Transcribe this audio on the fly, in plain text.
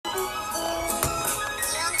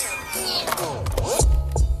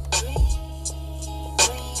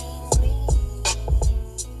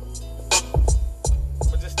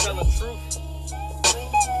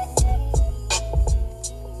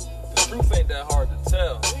that hard to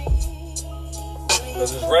tell,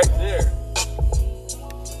 cause it's right there.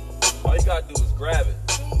 All you gotta do is grab it.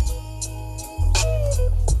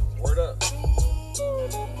 Word up.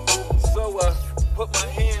 So put my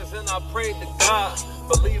hands and I prayed to God,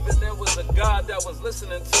 believing there was a God that was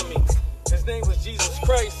listening to me. His name was Jesus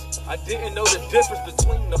Christ. I didn't know the difference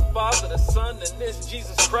between the Father, the Son, and this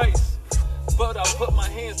Jesus Christ. But I put my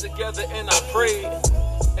hands together and I prayed.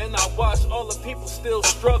 And I watched all the people still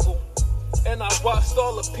struggle. And I watched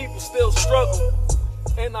all the people still struggle.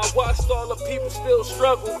 And I watched all the people still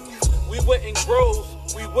struggle. We went in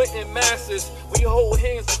groves, we went in masses. We hold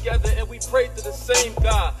hands together and we prayed to the same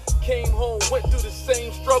God. Came home, went through the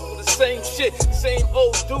same struggle, the same shit. Same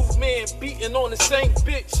old dude, man, beating on the same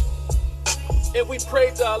bitch. And we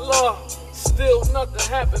prayed to Allah. Still nothing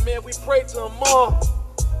happened, man. We prayed to them all.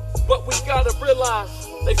 But we gotta realize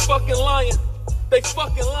they fucking lying. They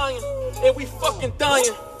fucking lying. And we fucking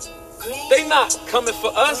dying. They not coming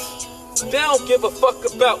for us. They don't give a fuck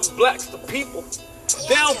about blacks, the people.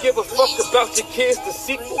 They don't give a fuck about your kids, the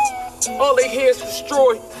sequel. All they hear is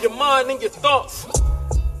destroy your mind and your thoughts.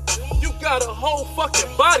 You got a whole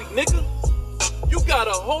fucking body, nigga. You got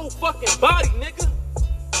a whole fucking body, nigga.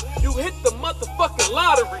 You hit the motherfucking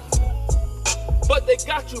lottery. But they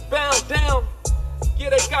got you bound down. Yeah,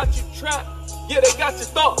 they got you trapped. Yeah, they got your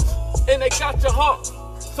thoughts. And they got your heart.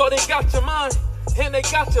 So they got your mind. And they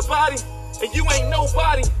got your body. And you ain't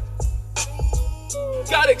nobody.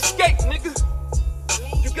 Gotta escape, nigga.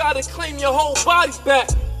 You gotta claim your whole body back.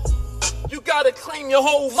 You gotta claim your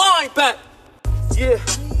whole mind back. Yeah,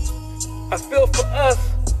 I feel for us.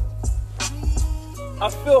 I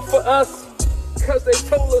feel for us. Cause they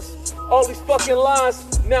told us all these fucking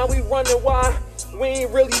lies. Now we running why? We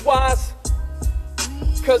ain't really wise.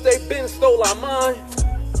 Cause they been stole our mind.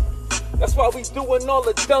 That's why we doing all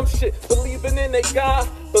the dumb shit. Believing in their God,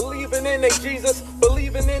 believing in their Jesus,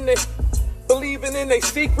 believing in their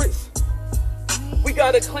secrets. We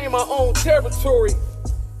gotta claim our own territory.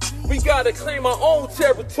 We gotta claim our own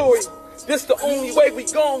territory. This the only way we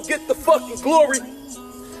gon' get the fucking glory.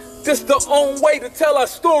 This the only way to tell our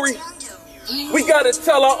story. We gotta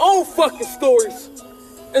tell our own fucking stories.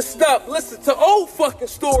 And stop listening to old fucking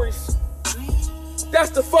stories.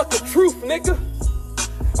 That's the fucking truth, nigga.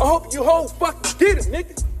 I hope you whole fucking get it,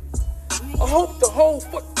 nigga. I hope the whole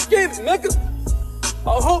fucking get it, nigga.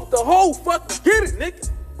 I hope the whole fucking get it, nigga.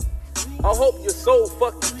 I hope your soul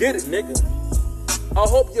fucking get it, nigga. I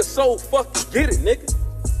hope your soul fucking get it, nigga.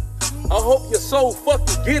 I hope your soul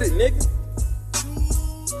fucking get it, nigga.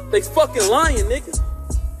 They fucking lying, nigga.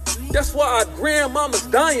 That's why our grandmama's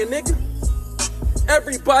dying, nigga.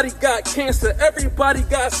 Everybody got cancer. Everybody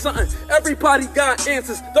got something. Everybody got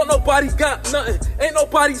answers. Don't nobody got nothing. Ain't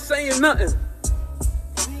nobody saying nothing.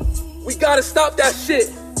 We gotta stop that shit.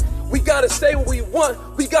 We gotta say what we want.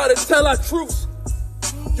 We gotta tell our truths.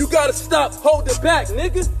 You gotta stop holding back,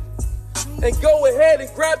 nigga. And go ahead and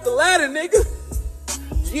grab the ladder, nigga.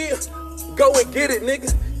 Yeah, go and get it, nigga.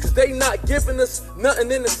 Cause they not giving us nothing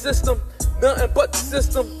in the system. Nothing but the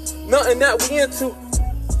system. Nothing that we into.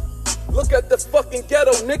 Look at the fucking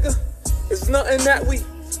ghetto, nigga. It's nothing that we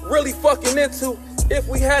really fucking into. If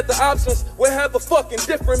we had the options, we'd have a fucking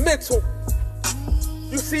different mental.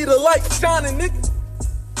 You see the light shining, nigga.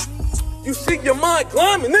 You see your mind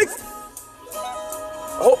climbing, nigga.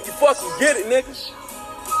 I hope you fucking get it, nigga.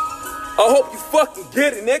 I hope you fucking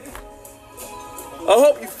get it, nigga. I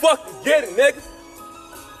hope you fucking get it, nigga.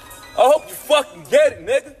 I hope you fucking get it,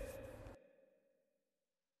 nigga.